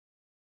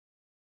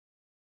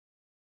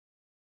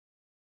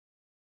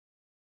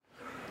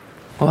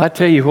Well, I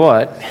tell you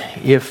what,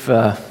 if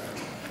had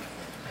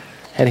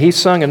he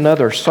sung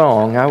another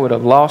song, I would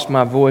have lost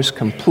my voice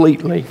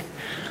completely.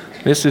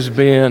 This has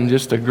been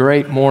just a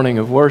great morning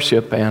of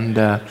worship, and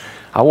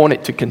I want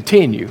it to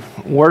continue.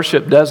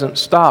 Worship doesn't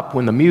stop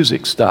when the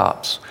music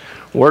stops.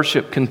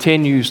 Worship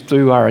continues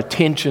through our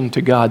attention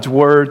to God's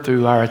Word,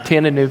 through our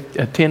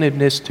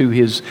attentiveness to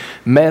His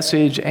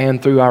message,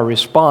 and through our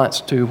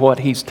response to what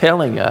He's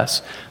telling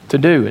us to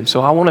do. And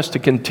so I want us to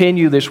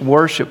continue this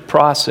worship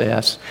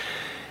process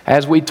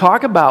as we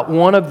talk about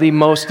one of the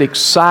most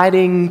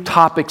exciting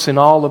topics in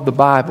all of the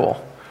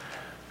Bible,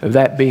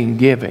 that being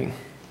giving.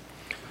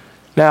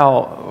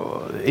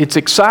 Now, it's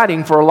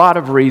exciting for a lot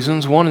of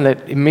reasons. One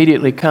that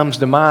immediately comes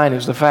to mind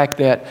is the fact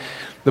that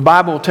the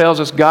Bible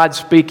tells us, God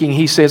speaking,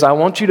 He says, I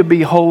want you to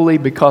be holy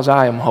because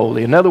I am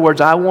holy. In other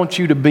words, I want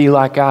you to be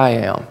like I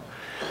am.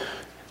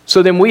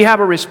 So then we have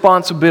a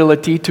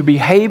responsibility to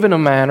behave in a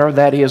manner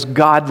that is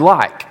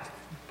God-like.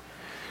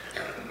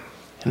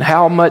 And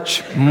how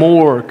much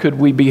more could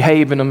we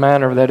behave in a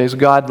manner that is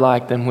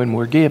God-like than when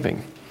we're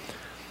giving?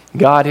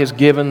 God has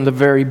given the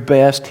very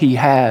best He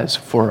has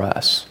for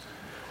us.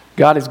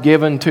 God has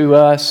given to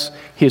us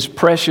His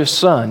precious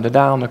Son to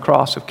die on the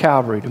cross of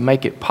Calvary to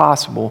make it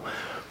possible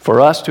for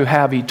us to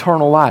have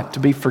eternal life, to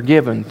be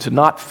forgiven, to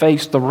not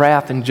face the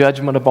wrath and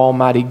judgment of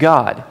Almighty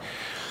God.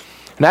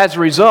 And as a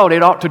result,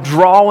 it ought to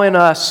draw in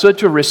us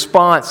such a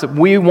response that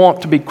we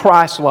want to be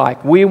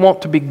Christ-like, we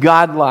want to be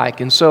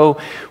God-like, and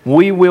so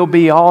we will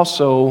be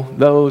also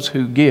those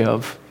who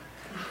give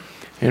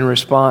in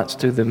response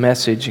to the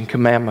message and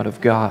commandment of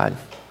God.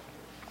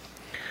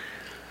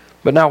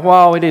 But now,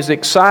 while it is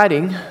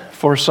exciting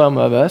for some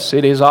of us,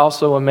 it is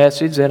also a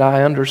message that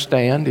I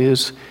understand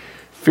is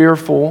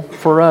fearful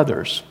for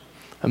others.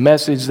 A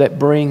message that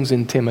brings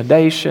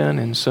intimidation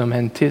and some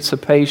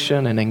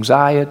anticipation and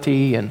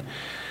anxiety. And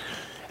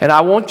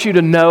I want you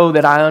to know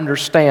that I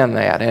understand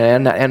that.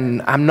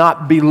 And I'm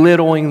not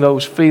belittling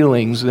those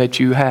feelings that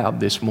you have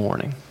this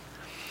morning.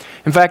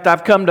 In fact,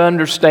 I've come to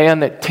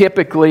understand that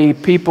typically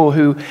people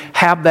who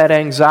have that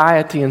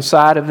anxiety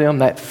inside of them,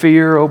 that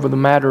fear over the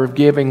matter of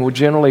giving, will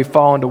generally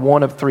fall into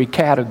one of three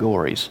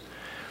categories.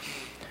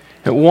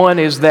 One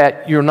is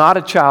that you're not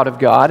a child of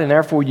God, and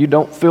therefore you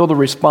don't feel the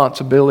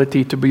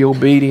responsibility to be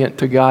obedient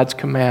to God's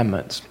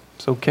commandments.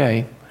 It's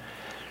okay.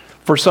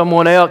 For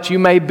someone else, you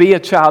may be a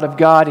child of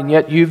God, and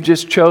yet you've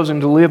just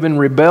chosen to live in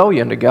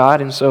rebellion to God,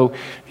 and so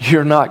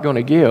you're not going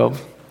to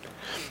give.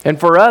 And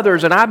for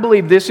others, and I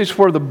believe this is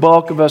where the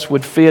bulk of us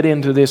would fit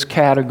into this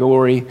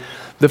category,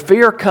 the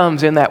fear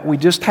comes in that we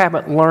just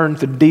haven't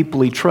learned to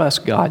deeply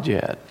trust God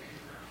yet.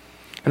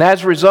 And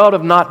as a result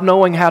of not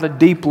knowing how to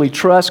deeply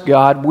trust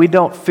God, we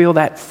don't feel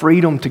that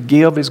freedom to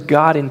give as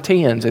God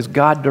intends, as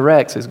God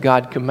directs, as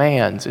God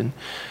commands. And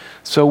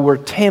so we're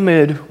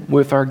timid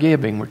with our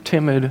giving. We're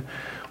timid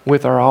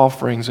with our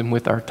offerings and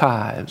with our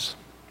tithes.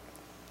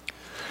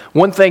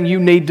 One thing you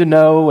need to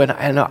know, and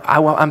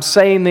I'm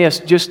saying this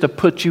just to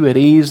put you at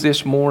ease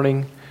this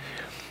morning,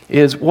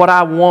 is what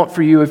I want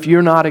for you if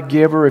you're not a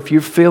giver, if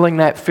you're feeling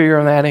that fear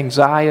and that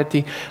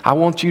anxiety, I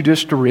want you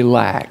just to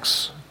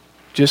relax.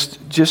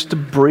 Just to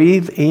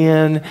breathe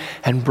in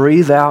and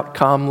breathe out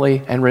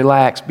calmly and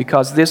relax,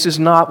 because this is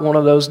not one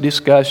of those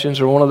discussions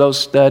or one of those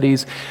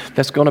studies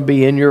that's going to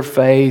be in your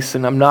face,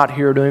 and I'm not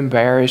here to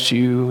embarrass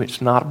you.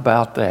 It's not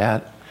about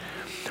that.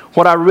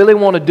 What I really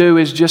want to do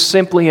is just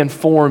simply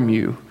inform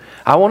you.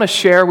 I want to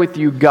share with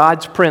you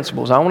God's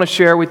principles. I want to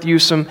share with you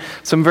some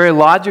very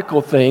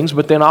logical things,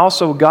 but then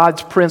also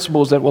God's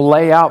principles that will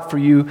lay out for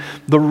you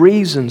the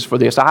reasons for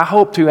this. I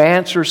hope to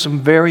answer some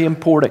very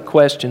important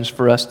questions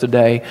for us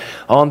today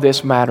on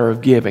this matter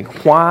of giving.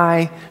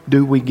 Why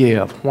do we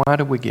give? Why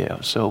do we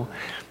give? So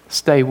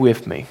stay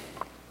with me.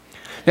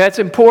 Now, it's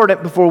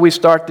important before we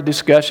start the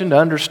discussion to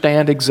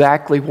understand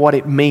exactly what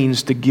it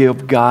means to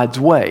give God's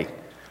way.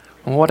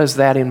 And what does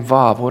that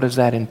involve? What does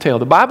that entail?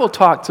 The Bible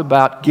talks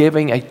about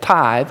giving a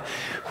tithe,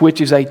 which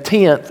is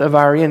 1/10 of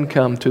our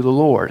income to the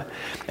Lord.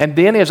 And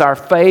then as our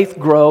faith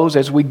grows,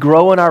 as we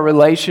grow in our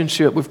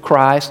relationship with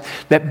Christ,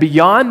 that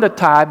beyond the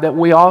tithe, that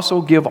we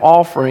also give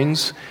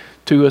offerings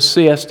to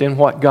assist in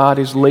what God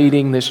is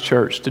leading this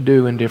church to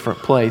do in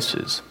different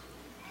places.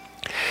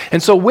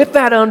 And so with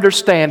that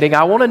understanding,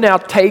 I want to now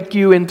take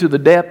you into the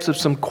depths of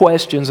some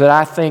questions that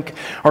I think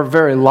are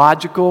very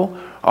logical,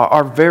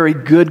 are very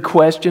good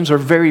questions, are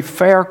very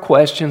fair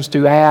questions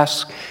to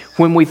ask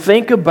when we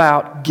think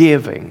about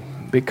giving,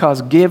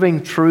 because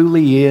giving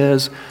truly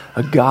is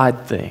a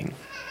God thing.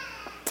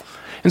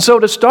 And so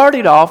to start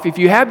it off, if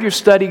you have your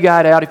study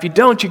guide out, if you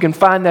don't, you can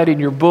find that in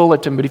your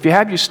bulletin, but if you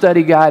have your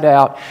study guide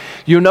out,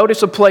 you'll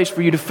notice a place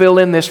for you to fill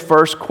in this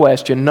first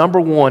question.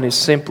 Number one is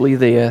simply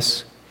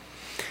this.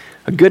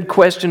 A good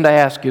question to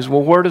ask is,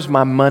 well, where does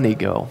my money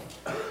go?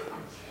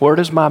 Where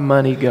does my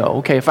money go?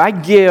 Okay, if I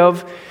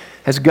give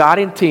as God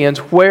intends,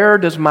 where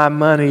does my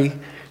money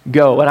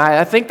go? And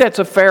I think that's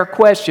a fair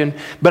question,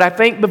 but I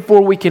think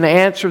before we can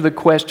answer the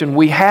question,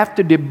 we have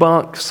to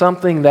debunk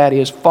something that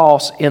is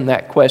false in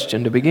that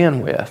question to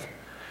begin with.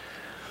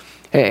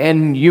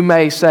 And you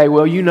may say,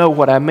 well, you know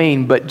what I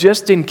mean, but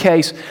just in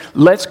case,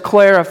 let's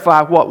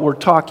clarify what we're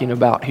talking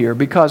about here.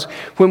 Because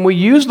when we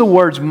use the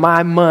words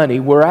my money,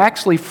 we're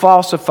actually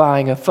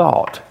falsifying a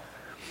thought.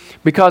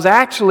 Because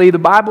actually, the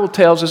Bible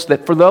tells us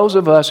that for those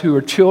of us who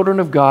are children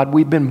of God,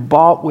 we've been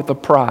bought with a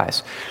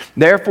price.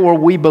 Therefore,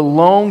 we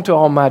belong to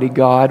Almighty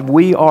God.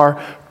 We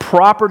are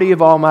property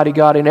of Almighty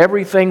God, and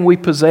everything we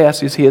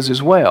possess is His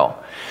as well.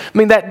 I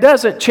mean, that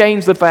doesn't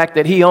change the fact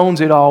that He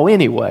owns it all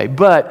anyway.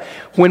 But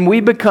when we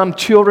become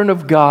children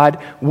of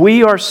God,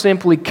 we are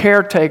simply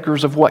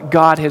caretakers of what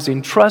God has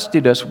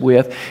entrusted us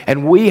with,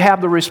 and we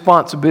have the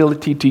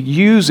responsibility to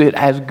use it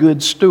as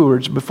good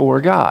stewards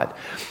before God.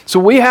 So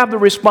we have the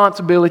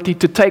responsibility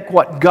to take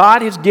what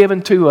God has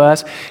given to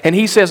us, and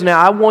He says, now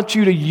I want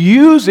you to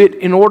use it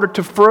in order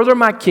to further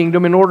my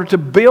kingdom, in order to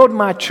build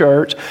my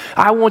church.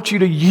 I want you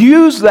to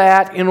use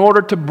that in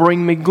order to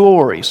bring me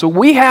glory. So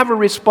we have a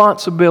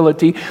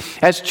responsibility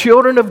as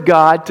children of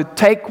God to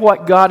take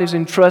what God has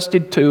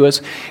entrusted to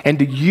us and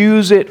to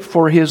use it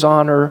for His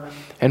honor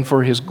and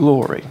for His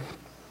glory.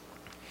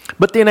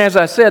 But then, as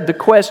I said, the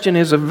question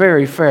is a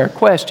very fair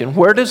question.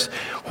 Where does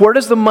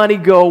the money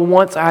go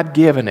once I've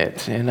given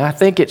it? And I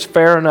think it's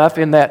fair enough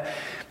in that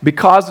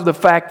because of the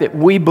fact that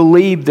we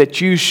believe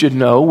that you should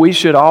know, we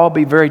should all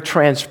be very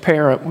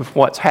transparent with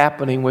what's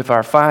happening with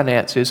our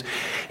finances.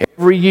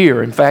 Every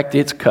year, in fact,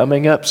 it's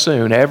coming up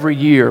soon, every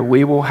year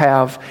we will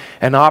have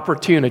an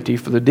opportunity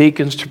for the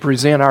deacons to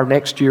present our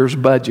next year's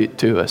budget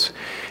to us.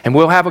 And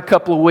we'll have a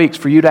couple of weeks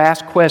for you to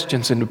ask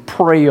questions and to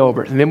pray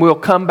over it. And then we'll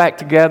come back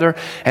together,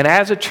 and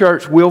as a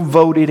church, we'll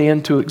vote it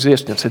into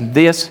existence. And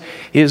this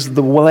is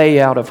the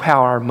layout of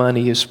how our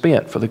money is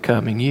spent for the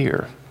coming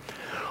year.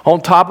 On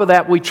top of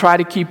that, we try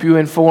to keep you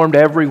informed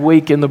every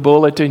week in the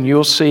bulletin.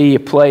 You'll see a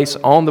place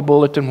on the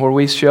bulletin where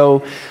we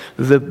show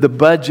the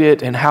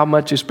budget and how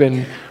much has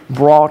been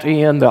brought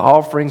in, the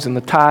offerings and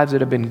the tithes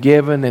that have been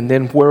given, and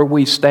then where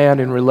we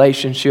stand in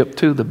relationship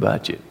to the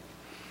budget.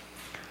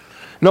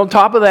 And on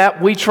top of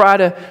that, we try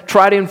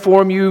to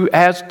inform you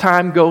as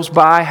time goes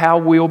by how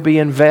we'll be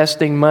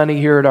investing money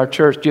here at our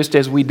church, just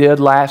as we did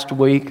last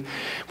week.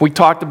 We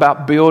talked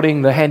about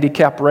building the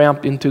handicap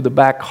ramp into the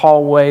back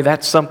hallway.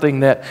 That's something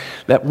that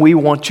we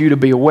want you to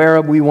be aware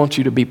of. We want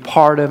you to be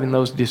part of in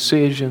those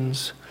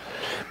decisions.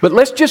 But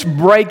let's just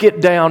break it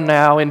down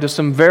now into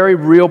some very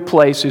real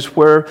places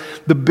where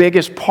the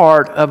biggest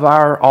part of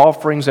our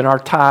offerings and our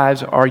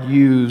tithes are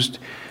used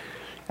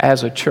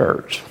as a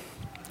church.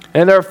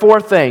 And there are four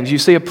things. You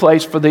see a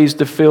place for these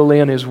to fill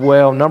in as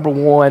well. Number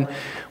one,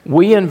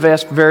 we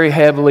invest very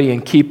heavily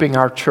in keeping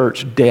our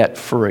church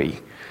debt-free.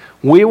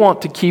 We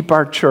want to keep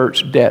our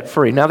church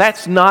debt-free. Now,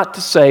 that's not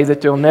to say that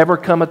there'll never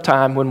come a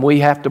time when we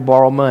have to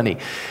borrow money.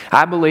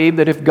 I believe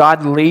that if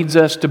God leads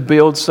us to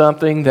build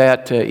something,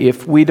 that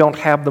if we don't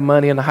have the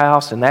money in the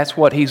house, and that's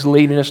what He's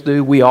leading us to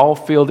do, we all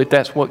feel that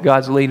that's what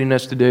God's leading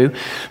us to do,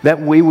 that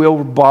we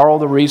will borrow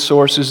the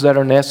resources that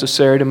are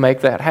necessary to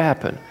make that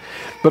happen.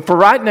 But for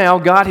right now,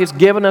 God has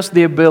given us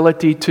the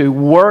ability to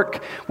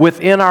work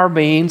within our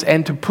means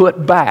and to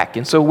put back.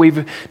 And so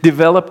we've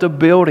developed a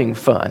building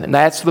fund. And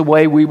that's the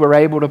way we were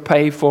able to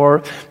pay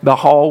for the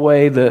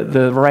hallway,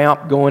 the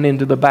ramp going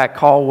into the back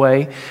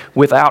hallway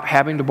without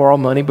having to borrow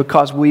money,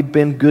 because we've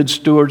been good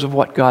stewards of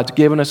what God's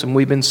given us, and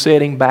we've been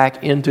setting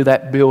back into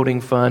that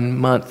building fund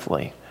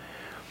monthly.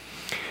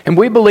 And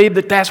we believe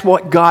that that's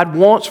what God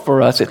wants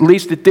for us, at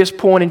least at this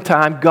point in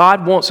time.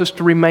 God wants us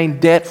to remain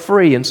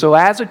debt-free. And so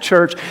as a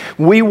church,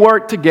 we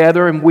work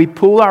together and we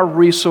pool our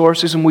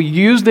resources and we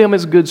use them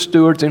as good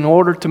stewards in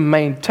order to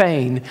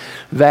maintain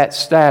that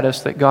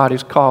status that God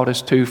has called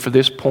us to for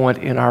this point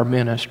in our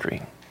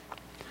ministry.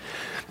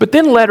 But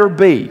then letter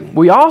B,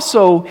 we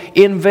also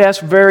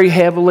invest very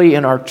heavily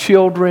in our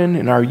children,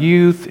 in our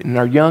youth, in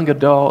our young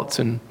adults,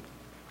 and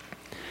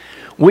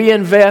we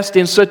invest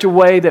in such a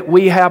way that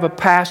we have a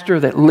pastor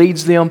that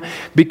leads them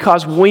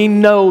because we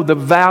know the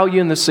value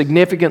and the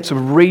significance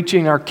of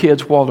reaching our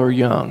kids while they're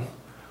young.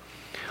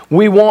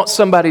 We want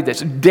somebody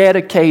that's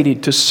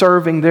dedicated to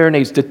serving their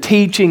needs, to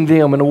teaching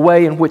them in a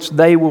way in which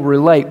they will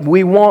relate.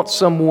 We want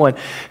someone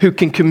who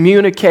can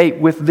communicate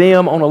with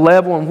them on a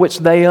level in which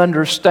they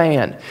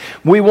understand.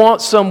 We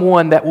want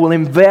someone that will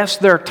invest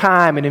their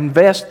time and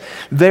invest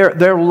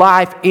their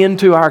life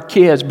into our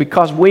kids,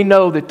 because we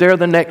know that they're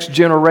the next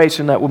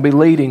generation that will be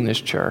leading this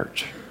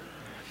church.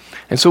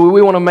 And so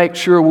we want to make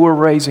sure we're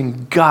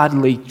raising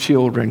godly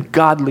children,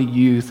 godly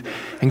youth,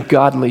 and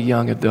godly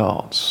young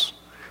adults.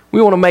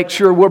 We want to make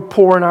sure we're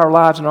pouring our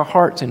lives and our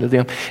hearts into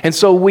them. And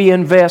so we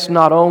invest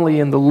not only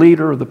in the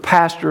leader or the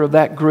pastor of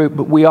that group,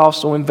 but we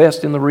also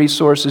invest in the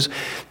resources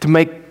to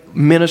make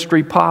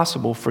ministry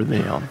possible for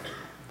them,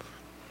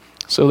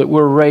 so that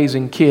we're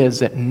raising kids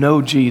that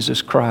know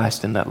Jesus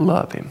Christ and that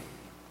love Him.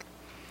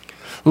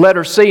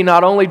 Letter C,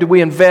 not only do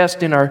we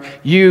invest in our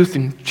youth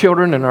and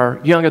children and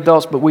our young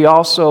adults, but we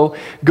also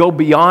go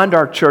beyond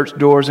our church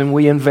doors and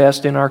we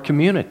invest in our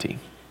community.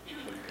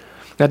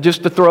 Now,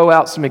 just to throw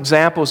out some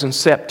examples, in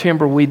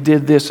September we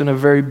did this in a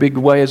very big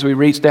way as we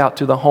reached out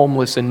to the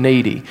homeless and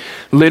needy.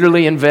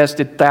 Literally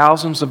invested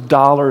thousands of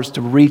dollars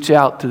to reach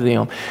out to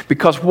them.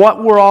 Because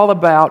what we're all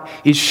about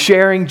is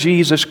sharing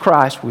Jesus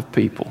Christ with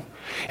people.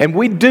 And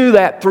we do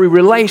that through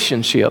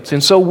relationships.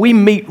 And so we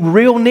meet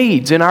real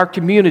needs in our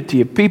community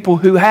of people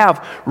who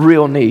have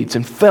real needs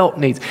and felt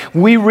needs.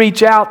 We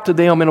reach out to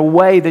them in a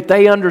way that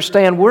they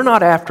understand we're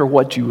not after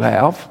what you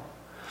have.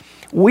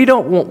 We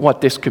don't want what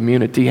this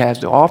community has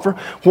to offer.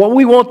 What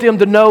we want them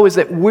to know is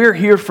that we're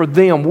here for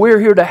them. We're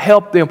here to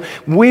help them.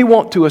 We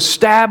want to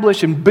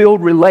establish and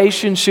build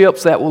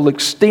relationships that will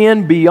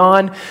extend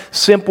beyond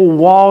simple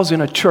walls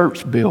in a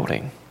church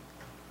building.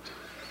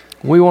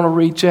 We want to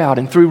reach out.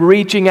 And through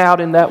reaching out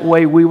in that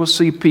way, we will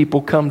see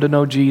people come to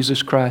know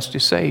Jesus Christ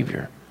as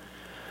Savior.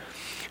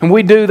 And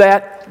we do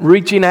that,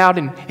 reaching out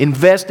and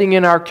investing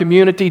in our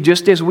community,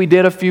 just as we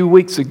did a few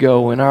weeks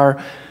ago in our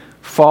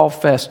fall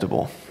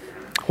festival.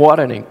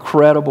 What an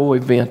incredible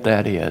event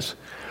that is.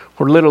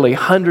 Where literally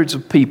hundreds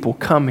of people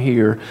come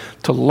here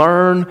to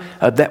learn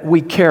that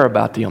we care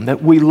about them,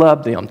 that we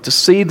love them, to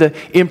see the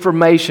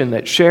information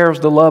that shares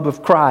the love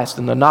of Christ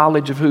and the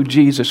knowledge of who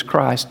Jesus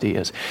Christ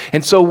is.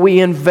 And so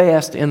we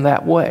invest in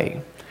that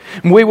way.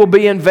 We will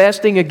be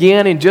investing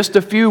again in just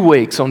a few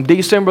weeks on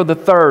December the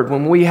 3rd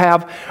when we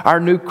have our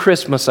new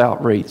Christmas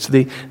outreach.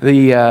 What's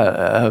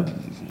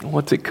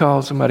it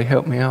called? Somebody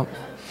help me out.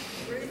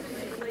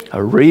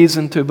 A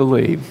reason to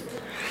believe.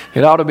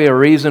 It ought to be a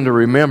reason to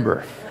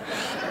remember.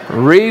 A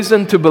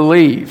reason to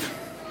believe.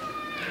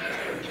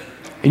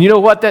 And you know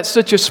what? That's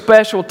such a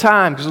special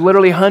time because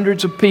literally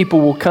hundreds of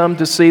people will come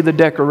to see the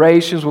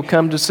decorations, will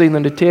come to see the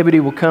nativity,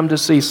 will come to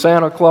see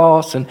Santa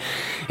Claus. And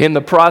in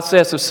the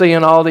process of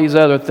seeing all these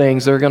other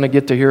things, they're going to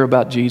get to hear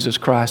about Jesus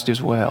Christ as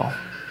well.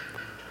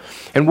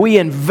 And we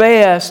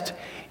invest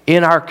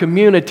in our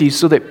community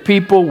so that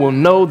people will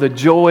know the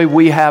joy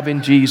we have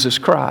in Jesus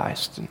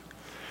Christ.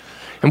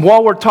 And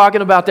while we're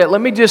talking about that, let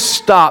me just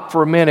stop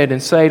for a minute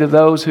and say to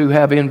those who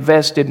have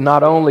invested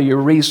not only your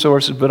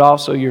resources but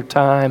also your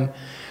time,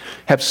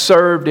 have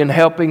served in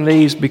helping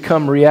these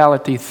become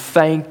reality,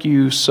 thank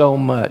you so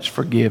much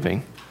for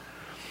giving.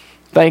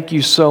 Thank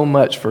you so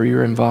much for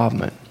your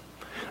involvement.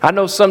 I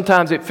know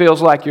sometimes it feels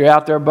like you're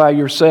out there by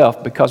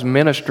yourself because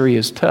ministry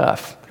is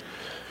tough.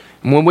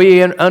 When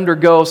we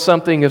undergo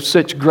something of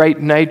such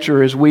great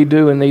nature as we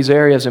do in these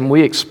areas and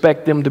we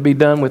expect them to be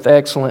done with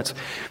excellence,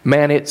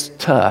 man, it's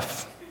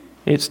tough.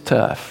 It's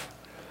tough.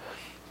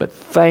 But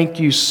thank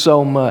you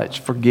so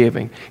much for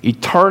giving.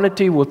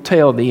 Eternity will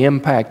tell the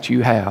impact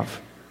you have.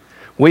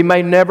 We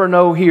may never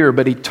know here,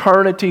 but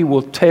eternity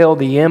will tell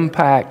the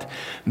impact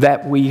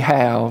that we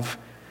have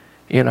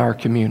in our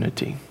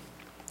community.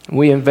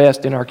 We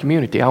invest in our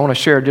community. I want to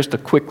share just a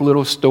quick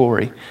little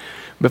story.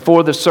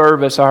 Before the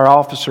service, our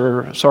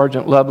officer,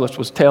 Sergeant Lovelace,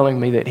 was telling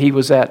me that he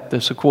was at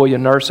the Sequoia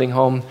Nursing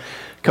Home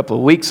a couple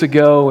of weeks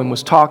ago and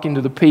was talking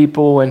to the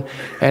people,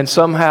 and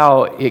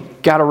somehow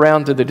it got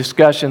around to the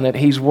discussion that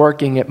he's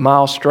working at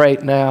Mile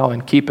Straight now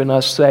and keeping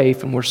us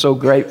safe, and we're so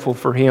grateful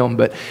for him.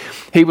 But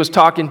he was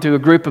talking to a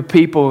group of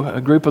people,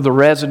 a group of the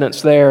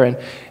residents there,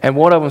 and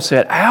one of them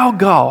said, "Al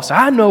Goss,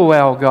 I know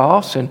Al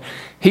Goss." And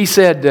he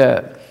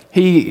said,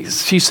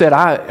 she said,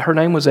 her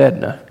name was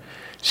Edna.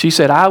 She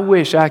said, "I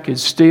wish I could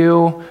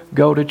still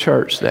go to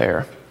church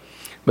there.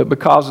 But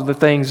because of the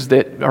things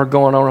that are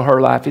going on in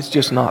her life, it's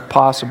just not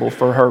possible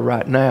for her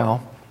right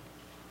now."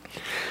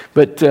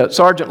 But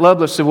Sergeant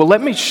Lovelace said, "Well,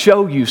 let me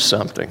show you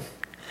something."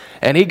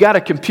 And he got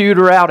a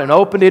computer out and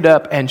opened it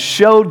up and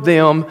showed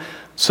them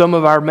some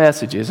of our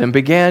messages. And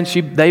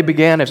they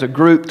began as a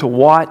group to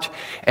watch.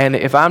 And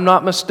if I'm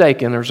not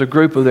mistaken, there's a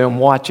group of them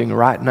watching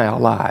right now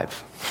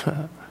live.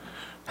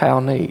 How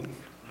neat.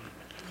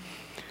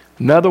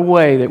 Another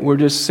way that we're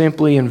just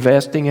simply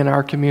investing in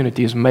our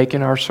community is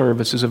making our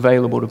services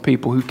available to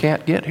people who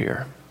can't get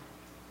here.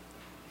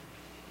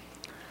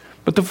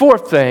 But the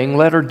fourth thing,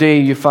 letter D,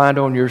 you find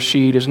on your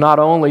sheet is not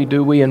only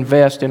do we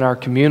invest in our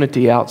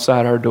community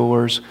outside our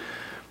doors,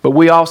 but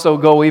we also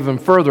go even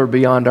further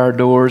beyond our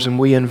doors and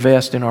we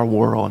invest in our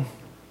world.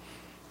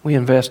 We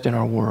invest in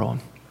our world.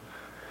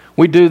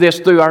 We do this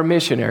through our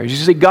missionaries. You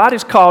see, God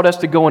has called us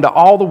to go into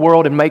all the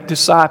world and make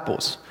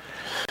disciples.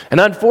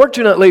 And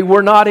unfortunately,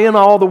 we're not in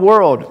all the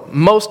world.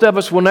 Most of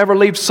us will never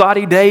leave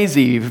Saudi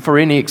Daisy for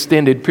any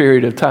extended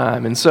period of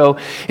time. And so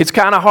it's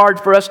kind of hard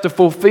for us to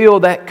fulfill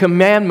that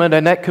commandment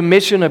and that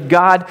commission of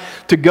God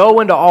to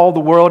go into all the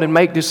world and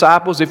make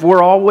disciples if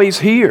we're always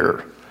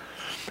here.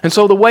 And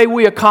so the way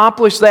we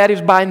accomplish that is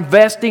by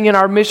investing in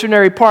our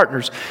missionary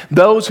partners,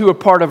 those who are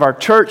part of our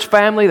church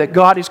family that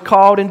God has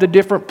called into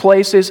different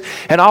places,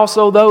 and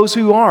also those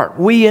who aren't.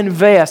 We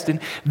invest.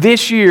 And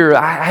this year,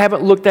 I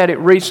haven't looked at it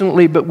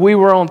recently, but we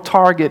were on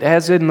target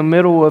as in the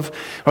middle of,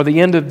 or the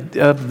end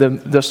of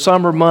the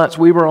summer months,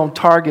 we were on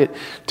target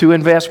to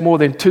invest more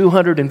than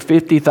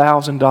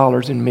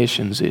 $250,000 in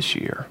missions this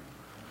year.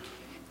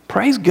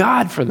 Praise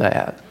God for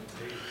that.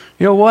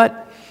 You know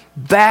what?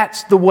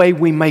 That's the way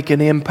we make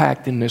an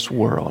impact in this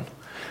world.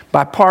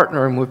 By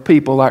partnering with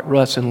people like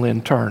Russ and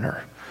Lynn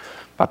Turner.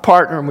 by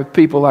partnering with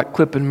people like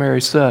Clip and Mary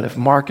Sudduth,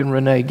 Mark and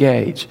Renee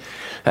Gage,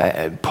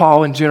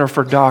 Paul and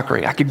Jennifer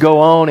Dockery. I could go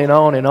on and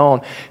on and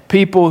on.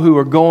 People who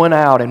are going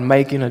out and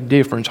making a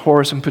difference.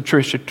 Horace and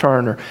Patricia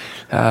Turner.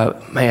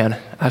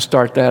 Man, I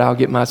start that, I'll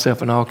get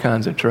myself in all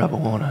kinds of trouble,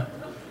 won't I?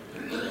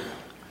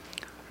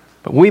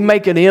 But we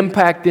make an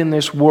impact in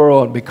this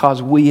world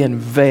because we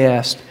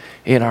invest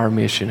in our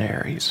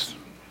missionaries.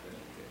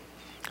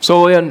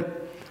 So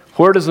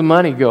where does the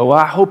money go? Well,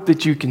 I hope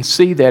that you can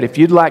see that. If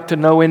you'd like to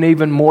know in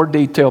even more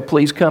detail,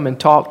 please come and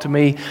talk to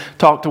me,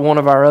 talk to one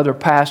of our other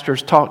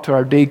pastors, talk to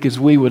our deacons.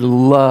 We would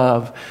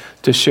love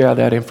to share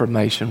that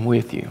information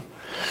with you.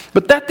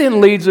 But that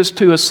then leads us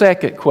to a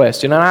second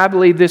question, and I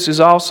believe this is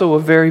also a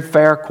very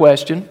fair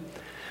question.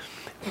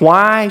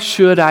 Why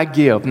should I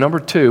give? Number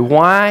 2,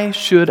 why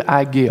should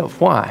I give?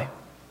 Why?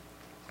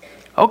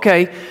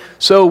 Okay,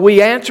 so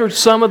we answered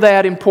some of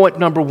that in point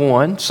number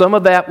 1. Some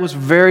of that was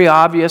very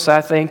obvious, I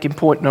think, in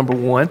point number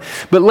 1.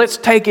 But let's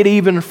take it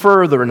even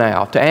further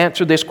now to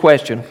answer this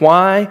question.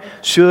 Why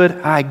should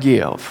I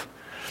give?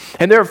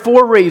 And there are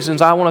 4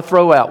 reasons I want to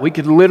throw out. We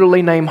could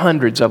literally name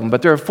hundreds of them,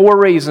 but there are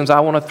 4 reasons I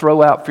want to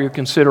throw out for your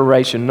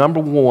consideration. Number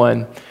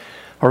 1,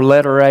 or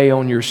letter A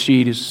on your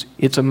sheet, is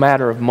it's a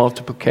matter of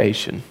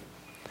multiplication.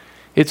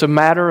 It's a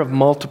matter of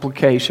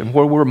multiplication,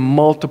 where we're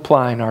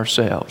multiplying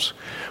ourselves.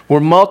 We're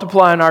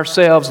multiplying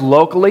ourselves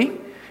locally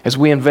as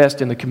we invest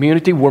in the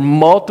community. We're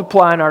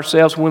multiplying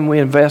ourselves when we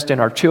invest in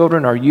our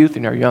children, our youth,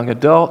 and our young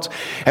adults.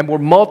 And we're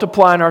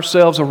multiplying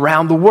ourselves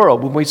around the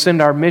world when we send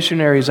our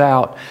missionaries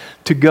out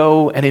to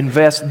go and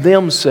invest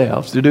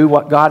themselves to do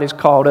what God has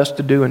called us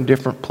to do in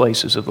different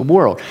places of the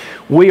world.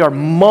 We are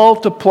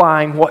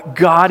multiplying what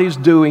God is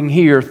doing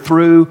here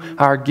through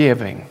our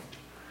giving.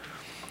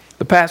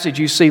 The passage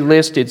you see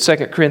listed, 2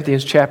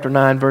 Corinthians chapter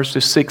 9,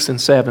 verses 6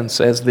 and 7,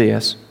 says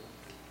this.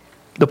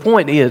 The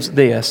point is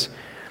this: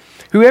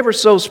 whoever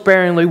sows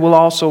sparingly will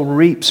also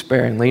reap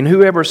sparingly, and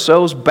whoever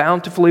sows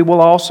bountifully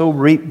will also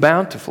reap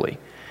bountifully.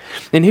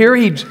 And here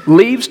he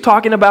leaves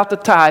talking about the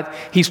tithe.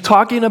 He's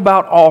talking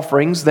about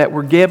offerings that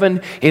were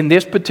given in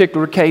this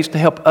particular case to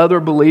help other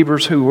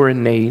believers who were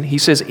in need. He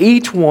says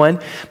each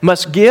one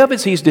must give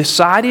as he's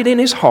decided in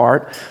his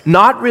heart,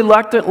 not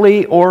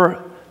reluctantly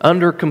or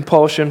under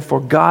compulsion, for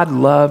God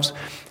loves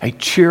a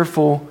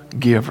cheerful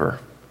giver.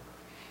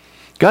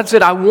 God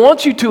said, I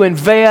want you to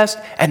invest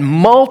and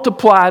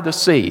multiply the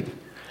seed.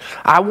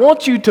 I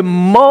want you to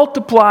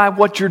multiply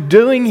what you're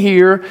doing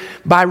here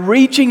by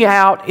reaching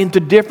out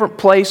into different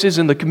places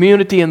in the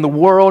community, in the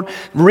world,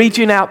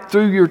 reaching out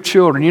through your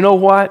children. You know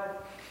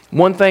what?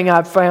 One thing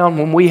I've found,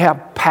 when we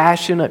have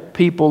passionate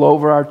people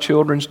over our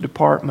children's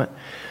department,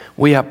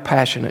 we have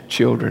passionate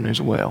children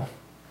as well.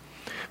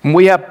 When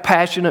we have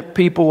passionate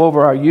people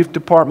over our youth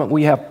department,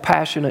 we have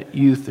passionate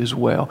youth as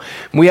well.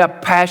 When we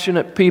have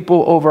passionate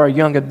people over our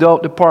young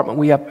adult department,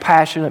 we have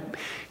passionate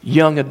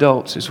young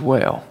adults as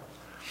well.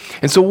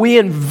 And so we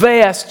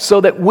invest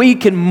so that we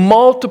can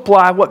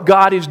multiply what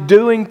God is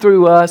doing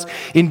through us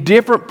in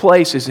different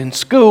places, in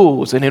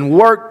schools and in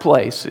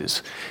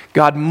workplaces.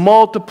 God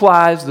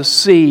multiplies the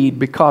seed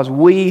because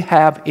we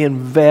have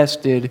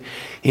invested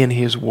in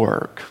His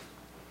work.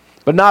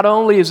 But not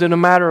only is it a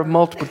matter of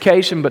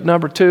multiplication, but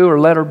number 2, or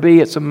letter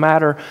B, it's a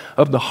matter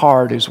of the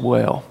heart as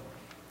well.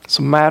 It's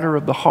a matter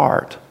of the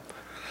heart.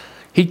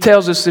 He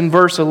tells us in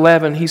verse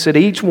 11, he said,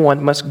 each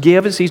one must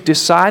give as he's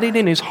decided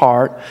in his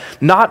heart,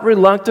 not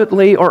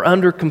reluctantly or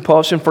under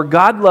compulsion, for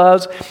God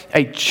loves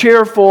a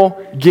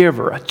cheerful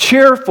giver. A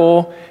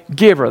cheerful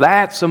giver.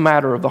 That's a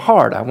matter of the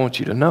heart, I want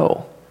you to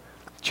know.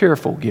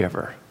 Cheerful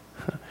giver.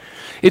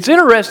 It's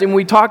interesting when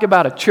we talk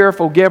about a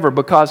cheerful giver,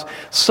 because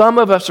some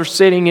of us are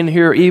sitting in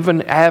here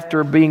even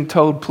after being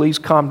told, please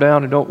calm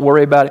down and don't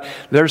worry about it.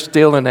 There's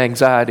still an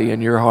anxiety in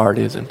your heart,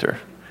 isn't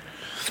there?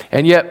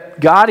 And yet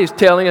God is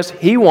telling us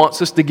He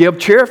wants us to give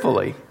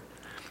cheerfully.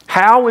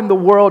 How in the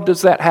world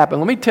does that happen?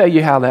 Let me tell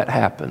you how that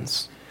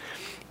happens.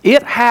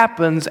 It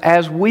happens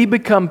as we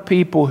become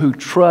people who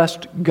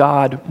trust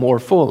God more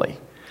fully.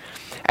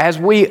 As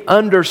we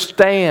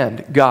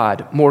understand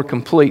God more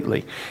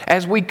completely,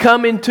 as we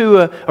come into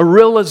a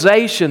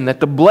realization that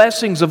the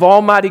blessings of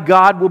Almighty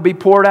God will be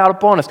poured out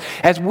upon us,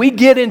 as we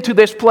get into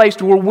this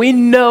place where we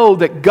know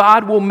that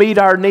God will meet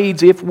our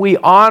needs if we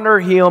honor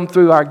Him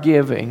through our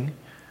giving,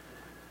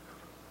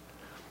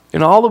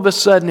 and all of a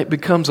sudden it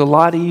becomes a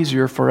lot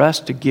easier for us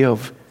to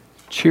give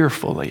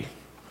cheerfully,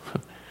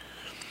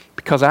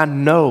 because I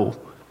know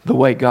the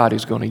way God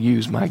is going to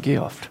use my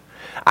gift.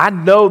 I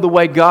know the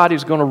way God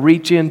is going to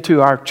reach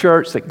into our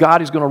church, that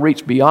God is going to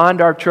reach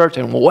beyond our church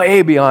and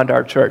way beyond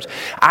our church.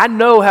 I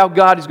know how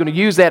God is going to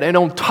use that. And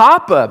on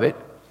top of it,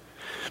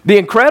 the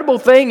incredible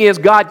thing is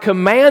God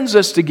commands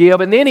us to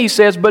give, and then He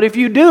says, but if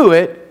you do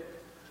it,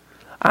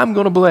 I'm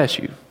going to bless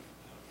you.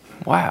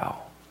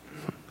 Wow.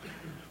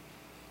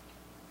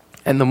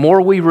 And the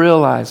more we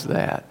realize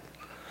that,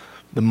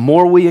 the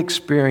more we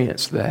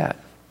experience that,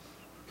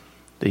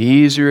 the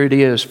easier it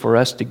is for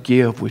us to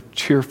give with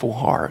cheerful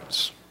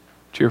hearts.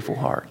 Cheerful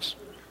hearts.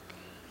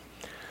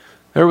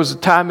 There was a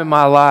time in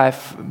my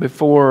life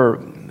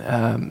before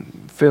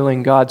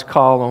feeling God's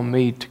call on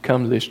me to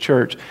come to this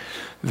church,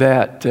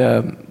 that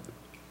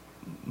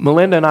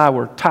Melinda and I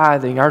were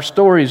tithing. Our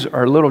stories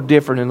are a little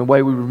different in the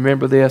way we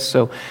remember this,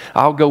 so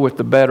I'll go with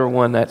the better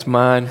one. That's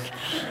mine.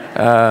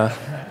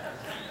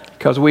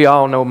 Because we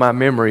all know my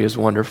memory is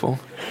wonderful.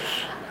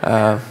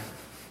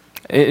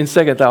 In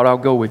second thought, I'll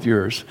go with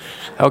yours.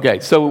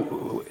 Okay,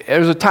 so there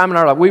was a time in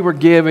our life we were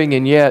giving,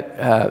 and yet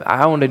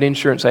I owned an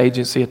insurance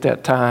agency at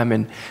that time,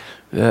 and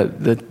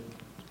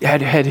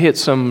had hit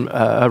some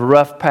a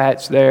rough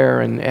patch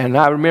there, and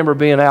I remember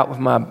being out with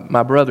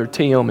my brother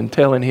Tim and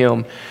telling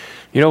him,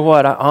 you know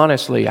what?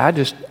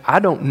 I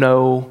don't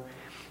know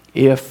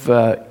if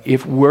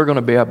we're going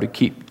to be able to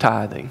keep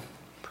tithing.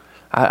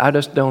 I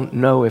just don't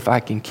know if I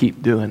can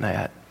keep doing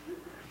that.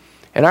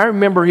 And I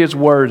remember his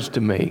words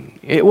to me.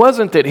 It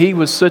wasn't that he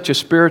was such a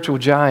spiritual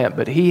giant,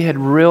 but he had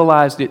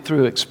realized it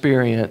through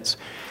experience.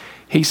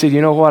 He said,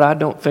 you know what? I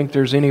don't think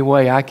there's any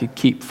way I could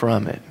keep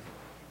from it.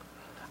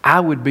 I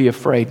would be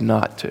afraid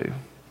not to.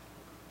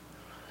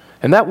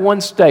 And that one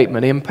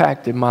statement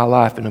impacted my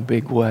life in a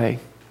big way,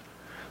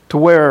 to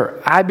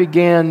where I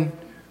began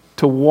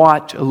to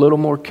watch a little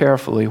more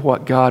carefully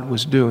what God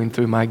was doing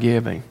through my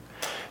giving.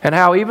 And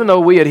how even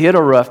though we had hit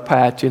a rough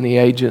patch in the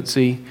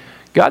agency,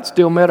 God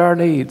still met our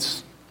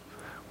needs.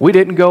 We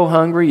didn't go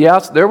hungry.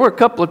 Yes, there were a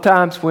couple of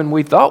times when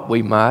we thought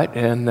we might,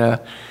 and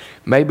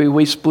maybe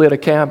we split a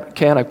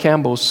can of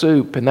Campbell's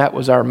soup, and that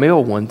was our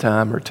meal one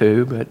time or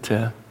two. But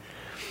you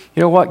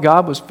know what?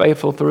 God was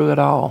faithful through it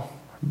all.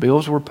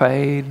 Bills were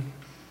paid.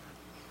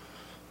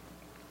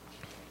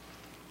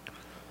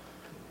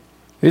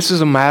 This is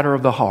a matter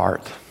of the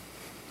heart.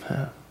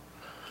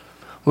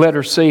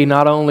 Letter C,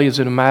 not only is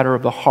it a matter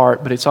of the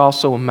heart, but it's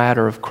also a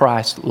matter of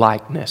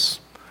Christ-likeness.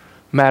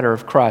 Matter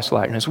of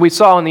Christ-likeness. We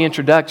saw in the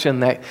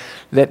introduction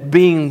that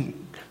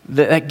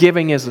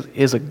giving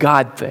is a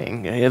God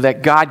thing,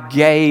 that God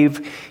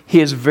gave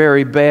His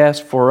very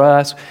best for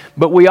us.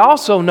 But we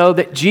also know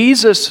that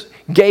Jesus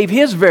gave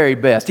His very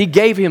best. He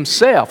gave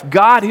Himself.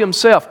 God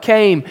Himself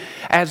came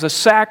as a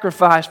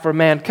sacrifice for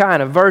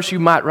mankind. A verse you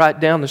might write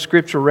down the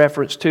scripture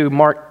reference to,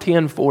 Mark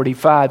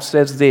 10:45,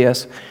 says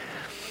this,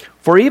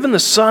 for even the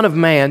Son of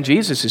Man,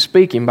 Jesus is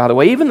speaking, by the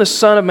way, even the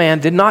Son of Man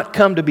did not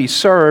come to be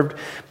served,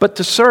 but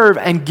to serve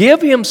and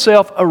give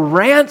Himself a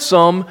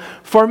ransom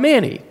for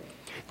many.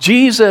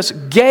 Jesus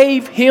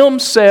gave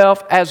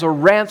Himself as a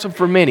ransom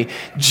for many.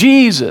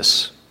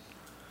 Jesus,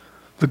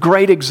 the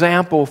great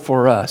example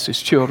for us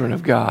as children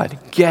of God,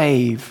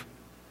 gave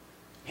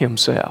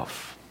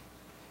Himself.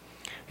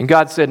 And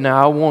God said,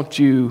 now I want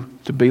you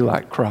to be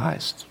like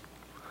Christ.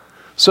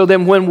 So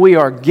then when we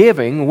are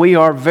giving, we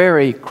are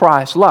very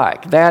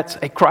Christ-like. That's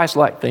a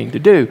Christ-like thing to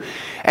do.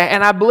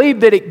 And I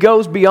believe that it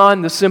goes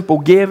beyond the simple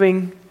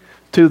giving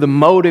to the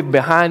motive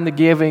behind the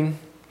giving.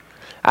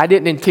 I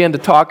didn't intend to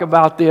talk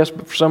about this,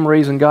 but for some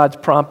reason God's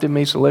prompted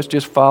me, so let's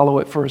just follow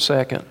it for a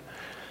second.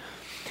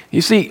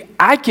 You see,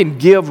 I can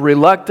give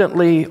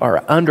reluctantly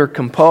or under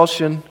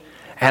compulsion,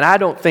 and I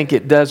don't think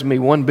it does me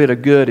one bit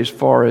of good as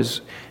far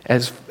as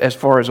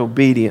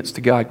obedience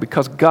to God,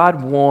 because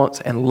God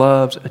wants and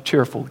loves a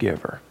cheerful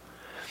giver.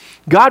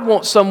 God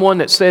wants someone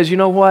that says, you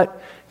know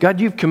what? God,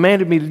 you've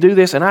commanded me to do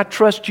this, and I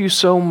trust you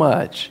so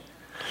much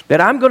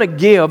that I'm going to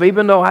give,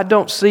 even though I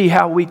don't see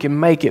how we can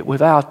make it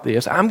without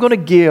this. I'm going to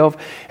give,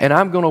 and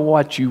I'm going to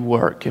watch you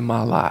work in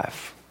my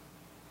life.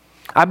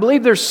 I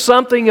believe there's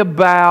something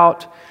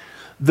about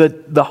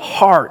the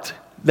heart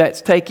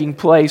that's taking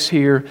place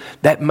here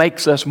that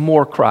makes us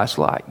more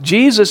Christ-like.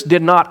 Jesus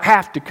did not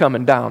have to come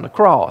and die on the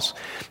cross,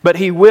 but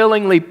He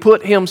willingly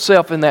put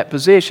Himself in that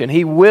position.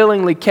 He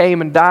willingly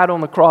came and died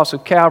on the cross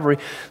of Calvary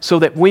so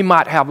that we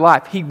might have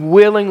life. He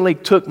willingly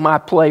took my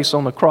place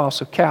on the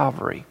cross of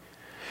Calvary.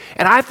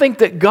 And I think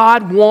that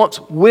God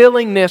wants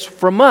willingness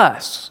from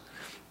us.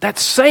 That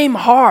same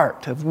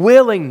heart of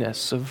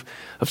willingness, of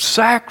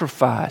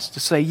sacrifice to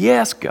say,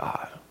 yes,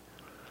 God,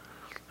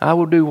 I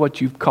will do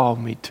what you've called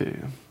me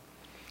to.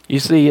 You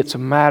see, it's a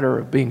matter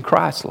of being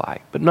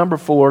Christ-like. But number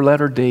 4,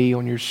 letter D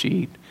on your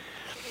sheet,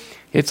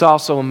 it's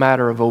also a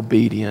matter of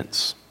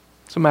obedience.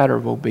 It's a matter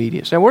of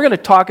obedience. Now, we're going to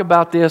talk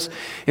about this.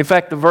 In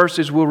fact, the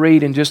verses we'll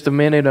read in just a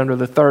minute under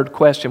the third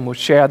question we'll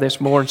share this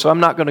morning, so I'm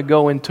not going to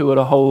go into it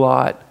a whole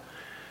lot.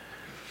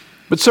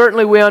 But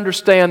certainly we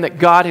understand that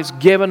God has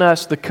given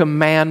us the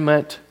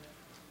commandment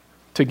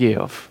to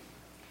give.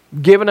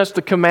 Given us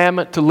the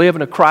commandment to live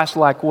in a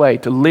Christ-like way,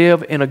 to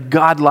live in a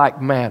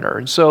God-like manner.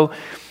 And so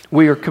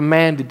we are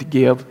commanded to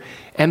give,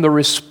 and the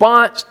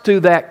response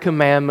to that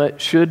commandment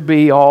should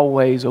be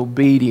always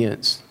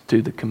obedience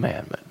to the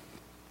commandment.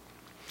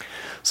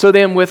 So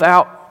then,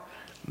 without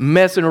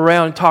messing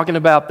around and talking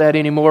about that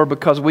anymore,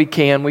 because we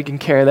can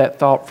carry that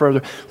thought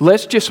further,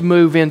 let's just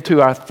move into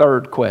our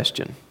third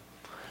question.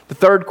 The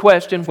third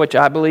question, which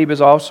I believe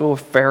is also a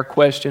fair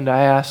question to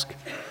ask.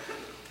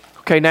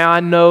 Okay, now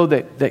I know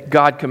that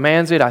God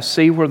commands it. I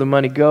see where the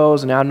money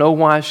goes, and I know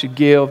why I should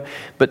give.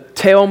 But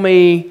tell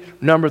me,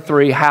 number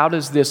 3, how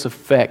does this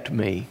affect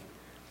me?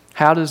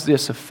 How does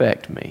this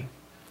affect me?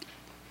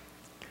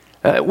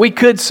 We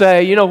could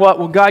say, you know what,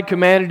 well, God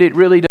commanded it,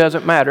 really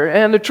doesn't matter.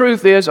 And the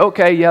truth is,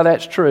 okay, yeah,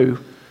 that's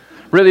true.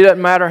 Really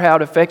doesn't matter how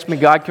it affects me.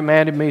 God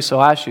commanded me, so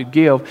I should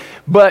give.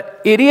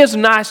 But it is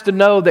nice to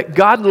know that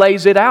God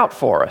lays it out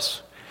for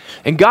us.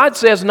 And God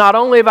says, not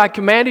only have I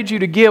commanded you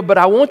to give, but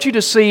I want you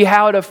to see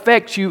how it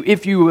affects you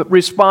if you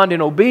respond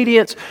in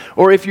obedience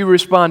or if you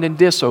respond in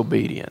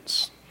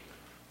disobedience.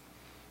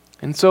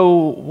 And so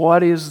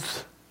what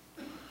is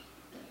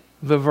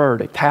the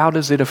verdict? How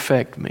does it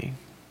affect me?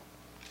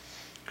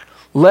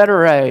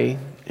 Letter A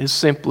is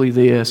simply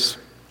this.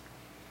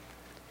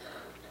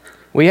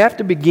 We have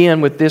to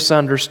begin with this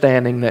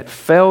understanding that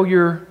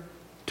failure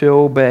to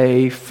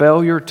obey,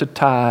 failure to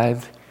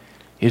tithe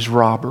is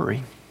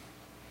robbery.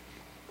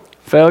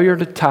 Failure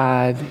to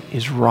tithe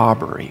is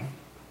robbery.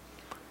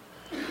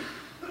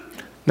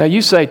 Now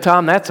you say,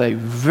 Tom, that's a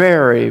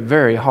very,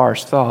 very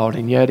harsh thought,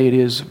 and yet it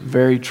is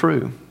very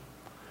true.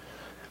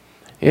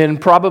 In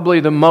probably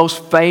the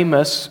most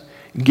famous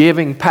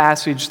giving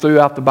passage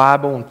throughout the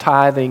Bible on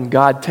tithing,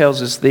 God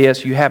tells us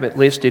this. You have it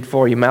listed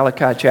for you,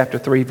 Malachi chapter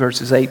 3,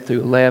 verses 8 through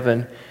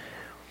 11.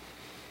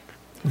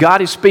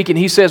 God is speaking.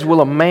 He says,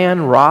 will a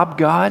man rob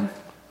God?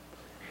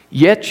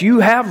 Yet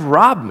you have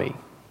robbed me.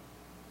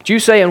 But you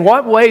say, in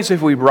what ways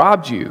have we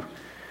robbed you?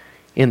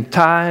 In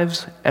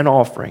tithes and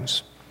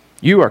offerings.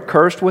 You are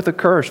cursed with a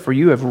curse, for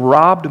you have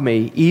robbed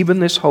me, even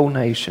this whole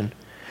nation.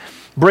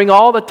 Bring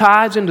all the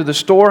tithes into the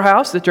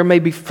storehouse, that there may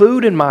be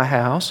food in my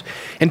house.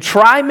 And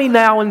try me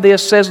now in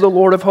this, says the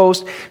Lord of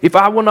hosts, if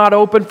I will not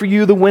open for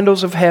you the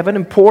windows of heaven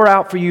and pour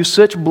out for you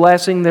such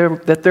blessing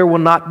that there will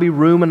not be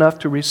room enough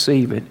to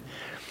receive it.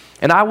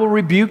 And I will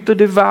rebuke the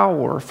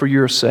devourer for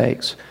your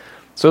sakes,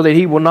 so that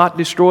he will not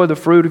destroy the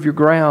fruit of your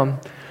ground,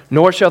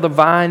 nor shall the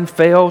vine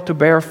fail to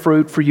bear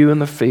fruit for you in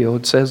the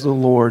field, says the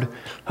Lord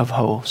of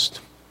hosts.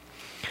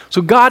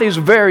 So God is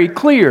very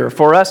clear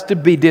for us to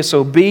be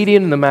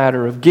disobedient in the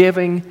matter of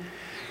giving,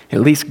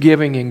 at least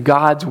giving in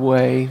God's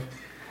way.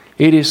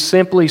 It is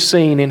simply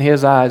seen in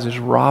His eyes as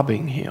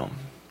robbing Him.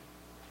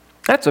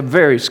 That's a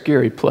very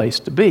scary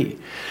place to be.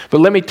 But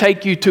let me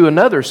take you to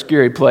another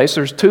scary place.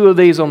 There's two of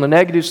these on the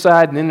negative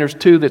side, and then there's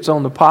two that's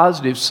on the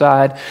positive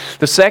side.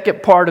 The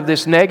second part of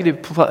this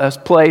negative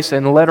place,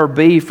 and letter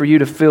B for you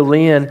to fill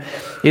in,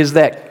 is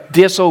that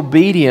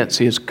disobedience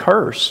is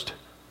cursed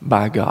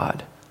by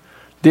God.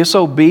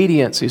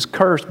 Disobedience is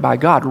cursed by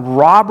God.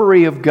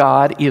 Robbery of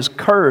God is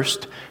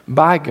cursed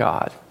by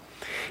God.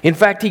 In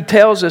fact, He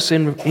tells us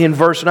in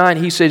verse 9,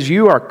 He says,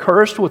 you are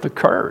cursed with a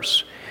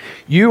curse.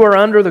 You are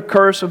under the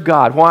curse of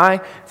God.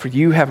 Why? For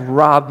you have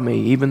robbed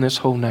me, even this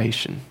whole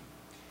nation.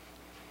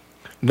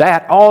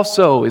 That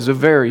also is a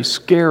very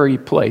scary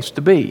place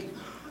to be.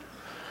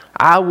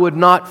 I would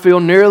not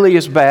feel nearly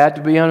as bad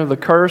to be under the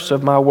curse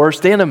of my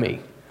worst enemy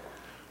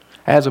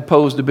as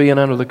opposed to being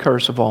under the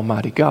curse of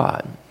Almighty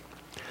God.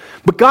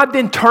 But God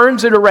then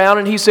turns it around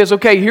and He says,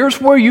 okay, here's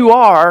where you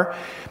are,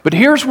 but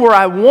here's where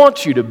I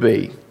want you to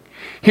be.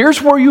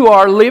 Here's where you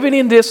are living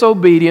in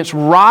disobedience,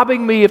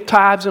 robbing me of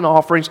tithes and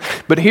offerings,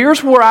 but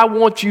here's where I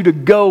want you to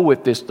go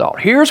with this thought.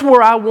 Here's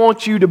where I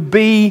want you to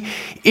be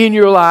in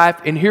your life,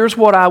 and here's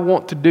what I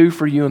want to do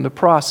for you in the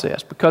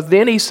process. Because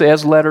then He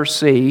says, letter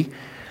C,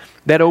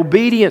 that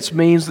obedience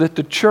means that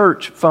the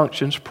church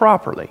functions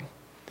properly.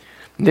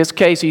 In this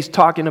case, He's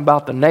talking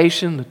about the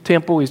nation, the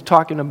temple. He's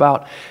talking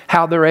about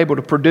how they're able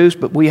to produce,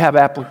 but we have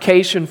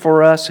application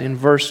for us in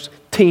verse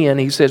 10.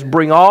 He says,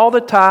 bring all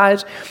the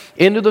tithes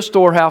into the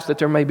storehouse, that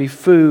there may be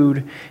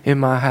food in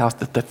my house,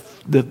 that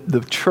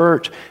the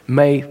church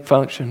may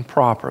function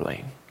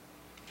properly.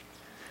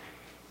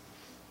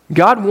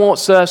 God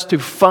wants us to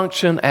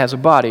function as a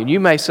body. And you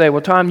may say,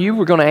 well, Tom, you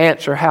were going to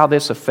answer how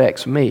this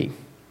affects me.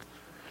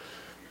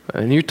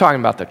 And you're talking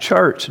about the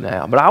church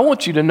now. But I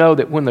want you to know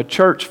that when the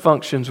church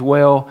functions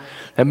well,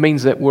 that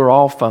means that we're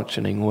all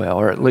functioning well,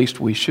 or at least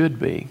we should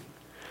be.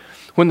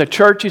 When the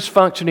church is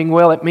functioning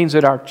well, it means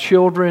that our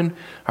children,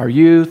 our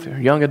youth, our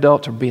young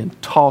adults are being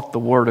taught the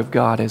Word of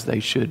God as they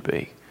should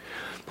be.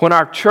 When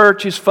our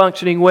church is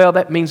functioning well,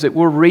 that means that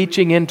we're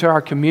reaching into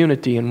our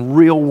community in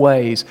real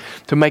ways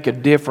to make a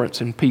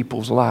difference in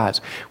people's lives.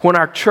 When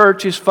our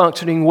church is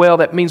functioning well,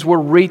 that means we're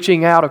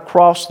reaching out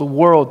across the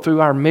world through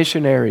our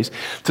missionaries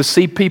to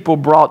see people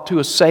brought to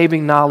a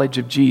saving knowledge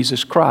of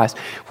Jesus Christ.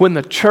 When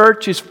the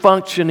church is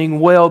functioning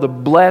well, the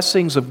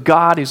blessings of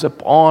God is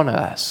upon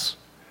us.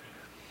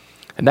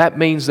 And that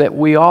means that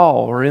we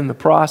all are in the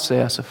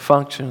process of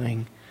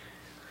functioning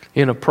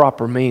in a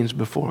proper means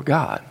before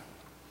God.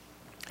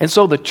 And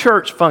so the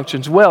church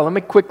functions well. Let me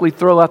quickly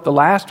throw out the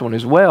last one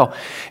as well.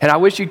 And I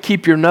wish you'd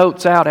keep your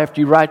notes out after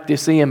you write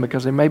this in,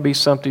 because there may be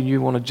something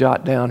you want to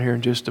jot down here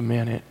in just a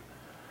minute.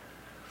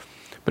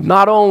 But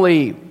not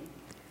only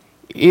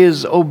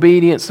is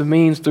obedience the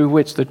means through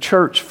which the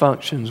church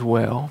functions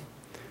well,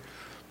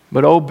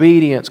 but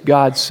obedience,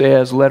 God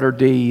says, letter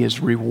D, is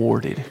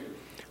rewarded.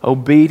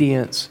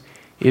 Obedience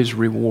is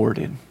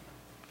rewarded.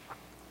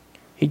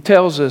 He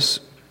tells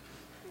us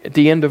at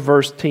the end of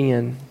verse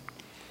 10,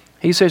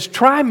 He says,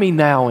 try me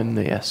now in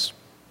this.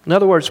 In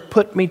other words,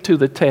 put me to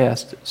the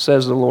test,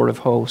 says the Lord of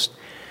hosts.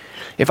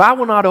 if I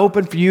will not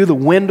open for you the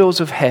windows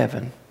of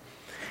heaven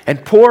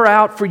and pour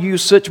out for you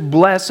such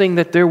blessing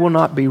that there will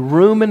not be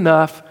room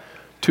enough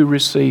to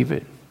receive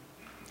it.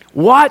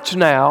 Watch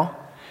now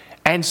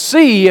and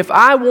see if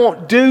I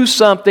won't do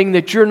something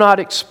that you're not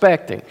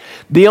expecting.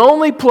 The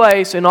only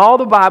place in all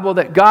the Bible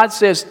that God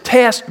says,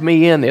 test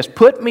me in this,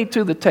 put me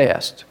to the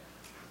test.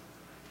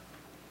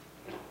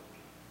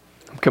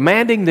 I'm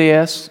commanding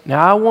this.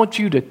 Now I want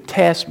you to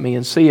test me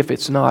and see if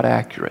it's not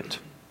accurate.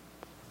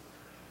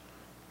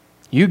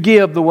 You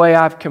give the way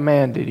I've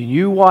commanded, and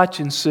you watch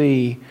and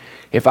see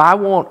if I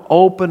won't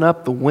open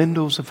up the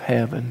windows of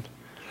heaven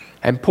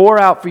and pour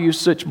out for you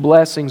such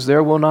blessings,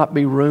 there will not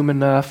be room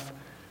enough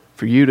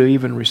for you to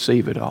even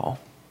receive it all.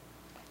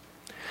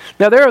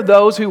 Now, there are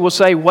those who will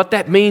say what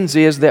that means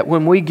is that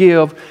when we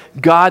give,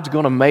 God's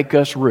going to make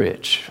us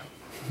rich.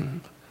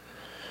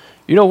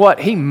 You know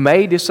what? He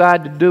may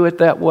decide to do it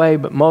that way,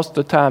 but most of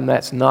the time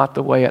that's not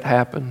the way it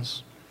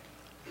happens.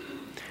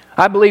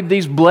 I believe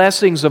these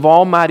blessings of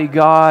Almighty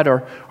God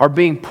are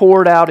being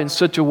poured out in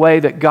such a way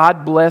that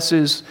God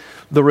blesses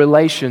the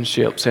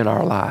relationships in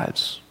our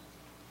lives.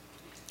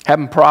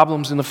 Having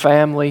problems in the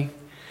family,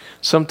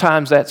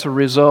 sometimes that's a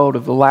result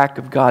of the lack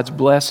of God's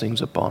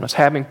blessings upon us.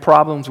 Having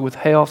problems with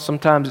health,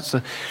 sometimes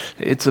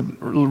it's a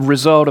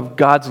result of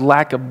God's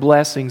lack of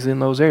blessings in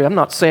those areas. I'm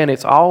not saying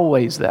it's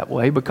always that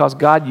way, because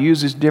God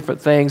uses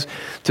different things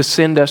to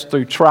send us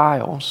through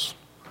trials,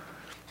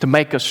 to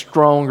make us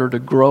stronger, to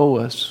grow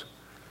us.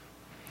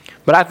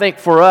 But I think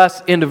for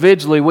us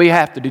individually, we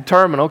have to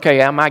determine,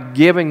 okay, am I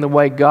giving the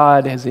way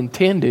God has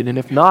intended? And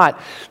if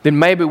not, then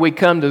maybe we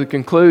come to the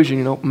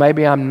conclusion,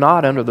 maybe I'm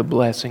not under the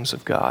blessings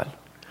of God.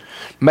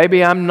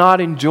 Maybe I'm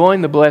not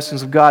enjoying the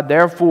blessings of God.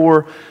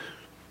 Therefore,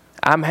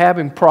 I'm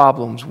having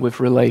problems with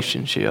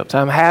relationships.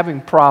 I'm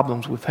having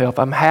problems with health.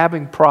 I'm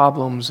having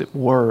problems at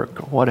work,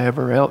 or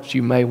whatever else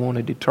you may want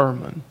to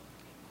determine.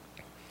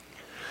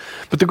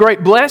 But the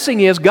great blessing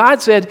is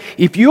God said,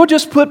 if you'll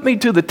just put me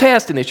to the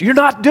test in this, you're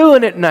not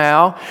doing it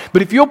now,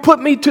 but if you'll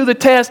put me to the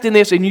test in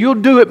this and you'll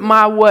do it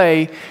my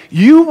way,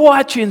 you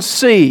watch and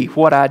see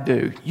what I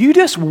do. You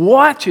just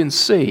watch and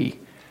see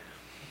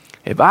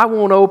if I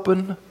won't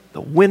open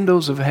the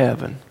windows of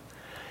heaven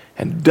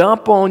and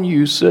dump on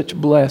you such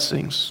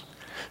blessings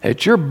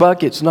that your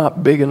bucket's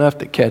not big enough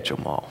to catch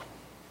them all.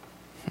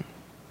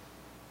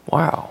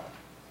 Wow.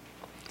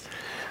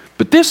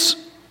 But this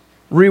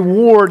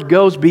reward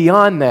goes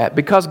beyond that,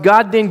 because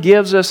God then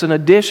gives us an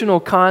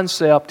additional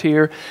concept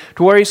here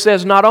to where He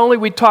says, not only are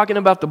we talking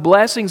about the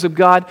blessings of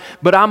God,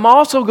 but I'm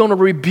also going to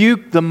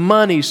rebuke the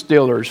money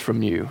stealers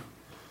from you.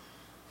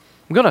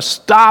 I'm going to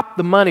stop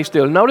the money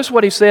stealer. Notice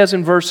what He says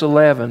in verse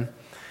 11.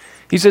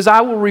 He says,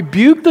 I will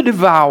rebuke the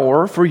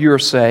devourer for your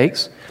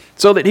sakes,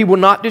 so that he will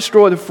not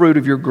destroy the fruit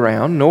of your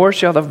ground, nor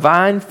shall the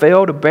vine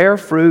fail to bear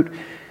fruit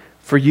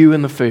for you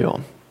in the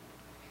field.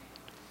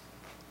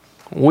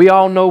 We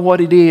all know what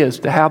it is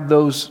to have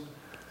those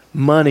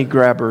money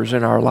grabbers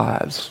in our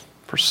lives.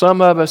 For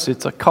some of us,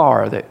 it's a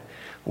car that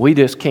we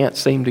just can't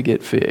seem to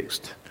get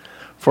fixed.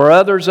 For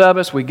others of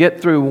us, we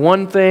get through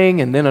one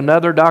thing and then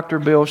another doctor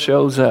bill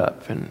shows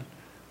up. And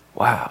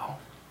wow.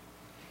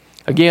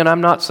 Again, I'm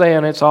not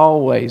saying it's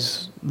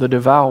always the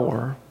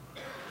devourer.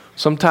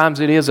 Sometimes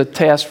it is a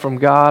test from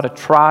God, a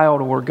trial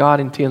to where God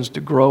intends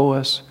to grow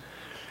us.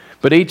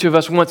 But each of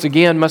us, once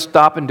again, must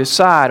stop and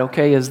decide,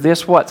 okay, is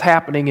this what's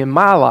happening in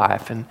my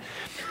life? And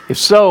if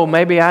so,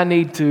 maybe I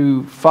need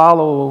to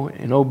follow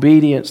in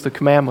obedience the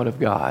commandment of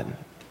God.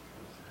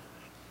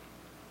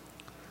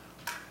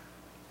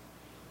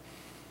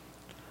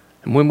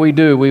 And when we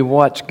do, we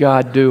watch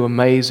God do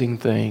amazing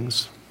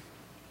things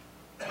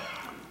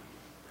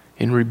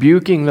in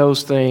rebuking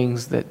those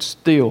things that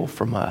steal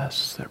from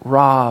us, that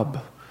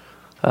rob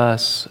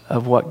us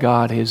of what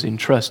God has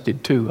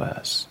entrusted to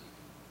us.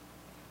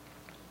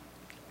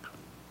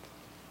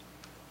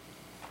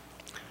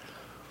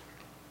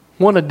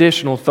 One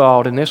additional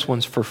thought, and this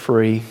one's for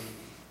free.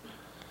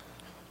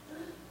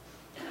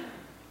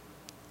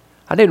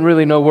 I didn't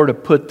really know where to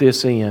put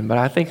this in, but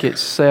I think it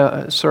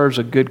serves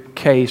a good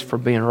case for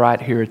being right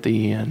here at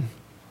the end.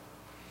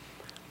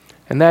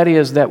 And that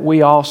is that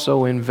we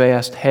also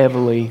invest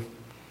heavily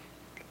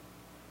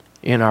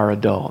in our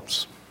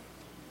adults.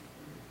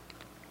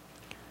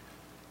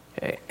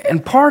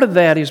 And part of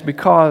that is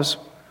because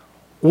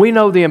we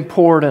know the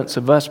importance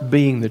of us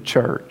being the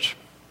church.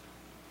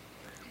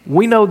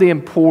 We know the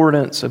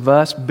importance of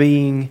us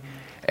being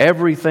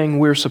everything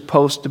we're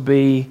supposed to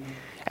be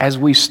as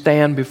we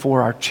stand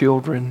before our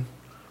children,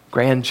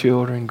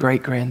 grandchildren,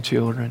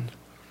 great-grandchildren.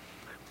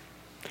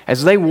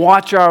 As they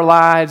watch our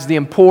lives, the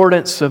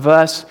importance of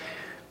us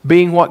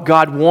being what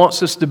God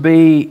wants us to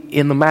be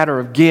in the matter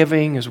of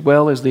giving as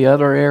well as the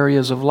other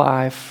areas of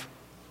life.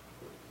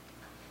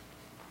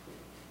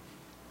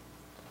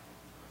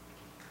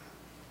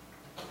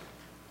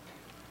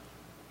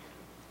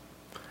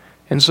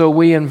 And so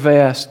we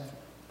invest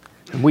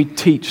and we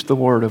teach the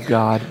Word of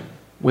God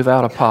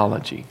without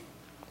apology.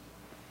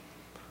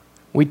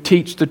 We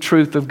teach the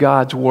truth of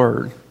God's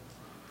Word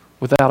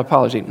without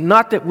apology.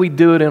 Not that we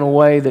do it in a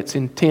way that's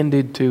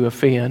intended to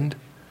offend,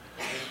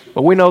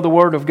 But we know the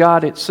Word of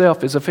God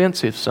itself is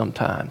offensive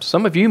sometimes.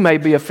 Some of you may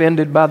be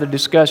offended by the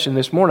discussion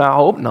this morning. I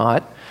hope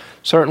not.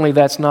 Certainly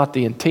that's not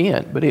the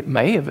intent, but it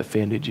may have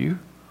offended you.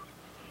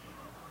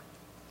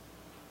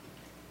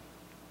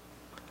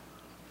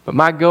 But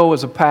my goal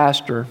as a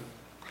pastor,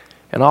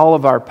 and all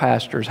of our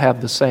pastors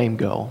have the same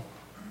goal,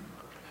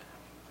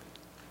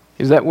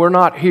 is that we're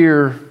not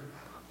here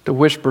to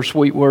whisper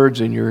sweet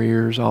words in your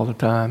ears all the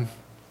time.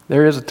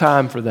 There is a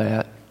time for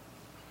that.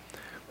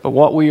 But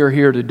what we are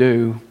here to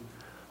do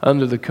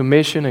under the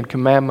commission and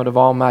commandment of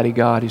Almighty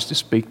God is to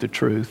speak the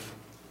truth.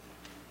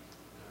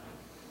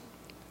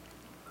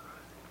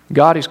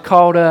 God has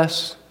called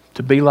us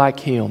to be like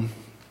Him.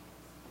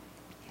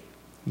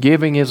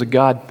 Giving is a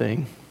God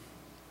thing.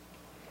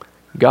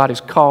 God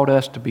has called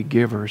us to be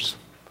givers.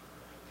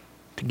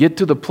 To get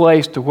to the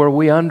place to where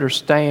we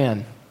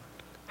understand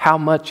how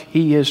much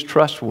He is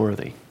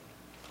trustworthy.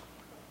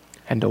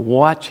 And to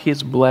watch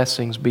His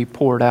blessings be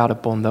poured out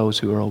upon those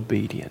who are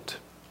obedient.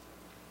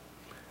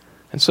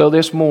 And so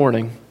this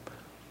morning,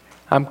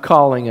 I'm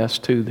calling us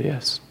to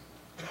this.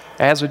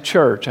 As a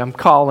church, I'm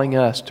calling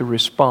us to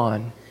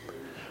respond.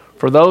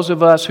 For those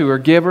of us who are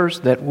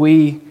givers, that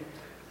we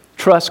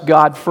trust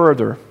God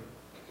further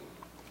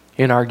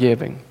in our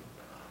giving.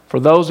 For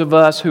those of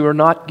us who are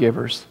not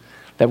givers,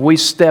 that we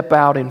step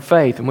out in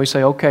faith and we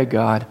say, okay,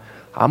 God,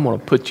 I'm going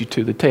to put you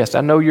to the test.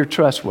 I know you're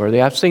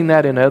trustworthy. I've seen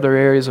that in other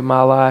areas of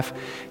my life,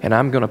 and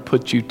I'm going to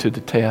put you to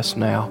the test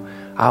now.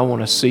 I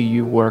want to see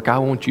you work. I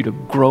want you to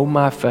grow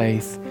my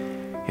faith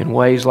in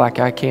ways like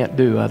I can't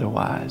do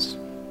otherwise.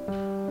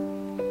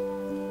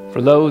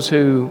 For those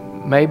who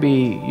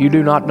maybe you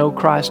do not know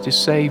Christ as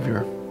Savior,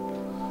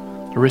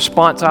 the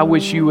response I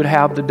wish you would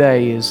have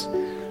today is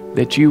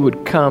that you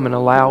would come and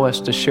allow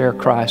us to share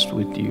Christ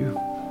with you.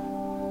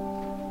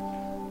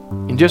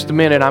 In just a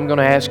minute, I'm going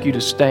to ask you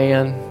to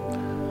stand.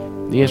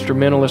 The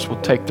instrumentalists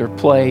will take their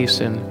place,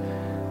 and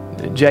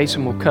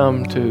Jason will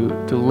come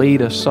to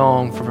lead a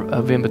song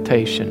of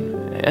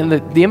invitation. And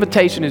the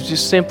invitation is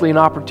just simply an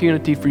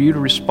opportunity for you to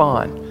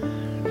respond.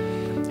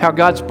 How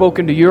God's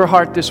spoken to your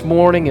heart this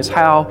morning is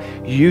how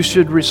you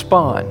should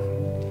respond.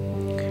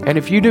 And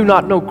if you do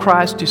not know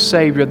Christ as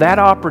Savior, that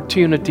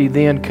opportunity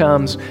then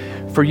comes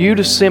for you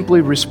to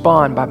simply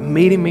respond by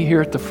meeting me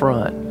here at the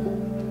front.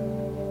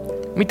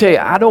 Let me tell you,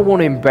 I don't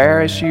want to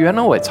embarrass you. I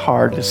know it's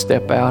hard to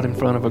step out in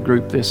front of a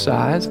group this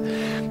size,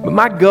 but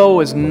my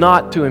goal is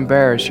not to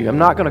embarrass you. I'm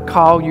not going to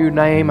call your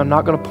name. I'm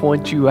not going to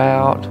point you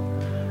out.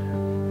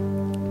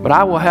 But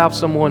I will have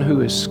someone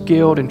who is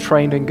skilled and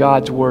trained in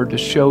God's Word to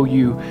show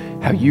you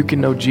how you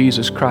can know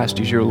Jesus Christ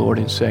as your Lord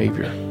and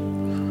Savior.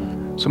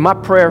 So my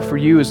prayer for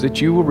you is that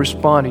you will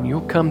respond and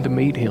you'll come to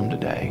meet Him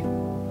today.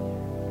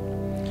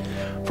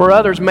 For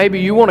others, maybe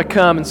you want to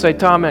come and say,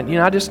 Tom,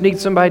 I just need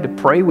somebody to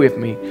pray with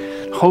me,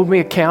 hold me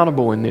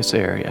accountable in this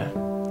area.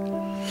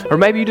 Or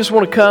maybe you just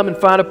want to come and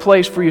find a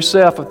place for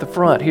yourself at the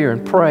front here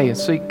and pray and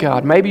seek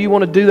God. Maybe you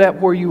want to do that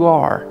where you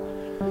are.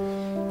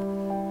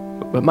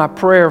 But my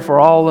prayer for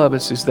all of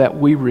us is that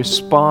we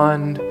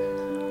respond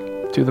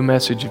to the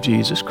message of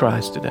Jesus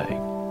Christ today.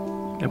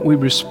 That we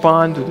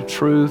respond to the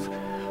truth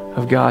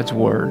of God's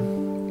Word.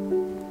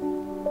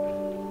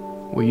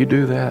 Will you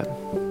do that?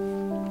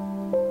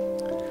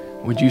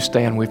 Would you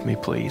stand with me,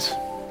 please?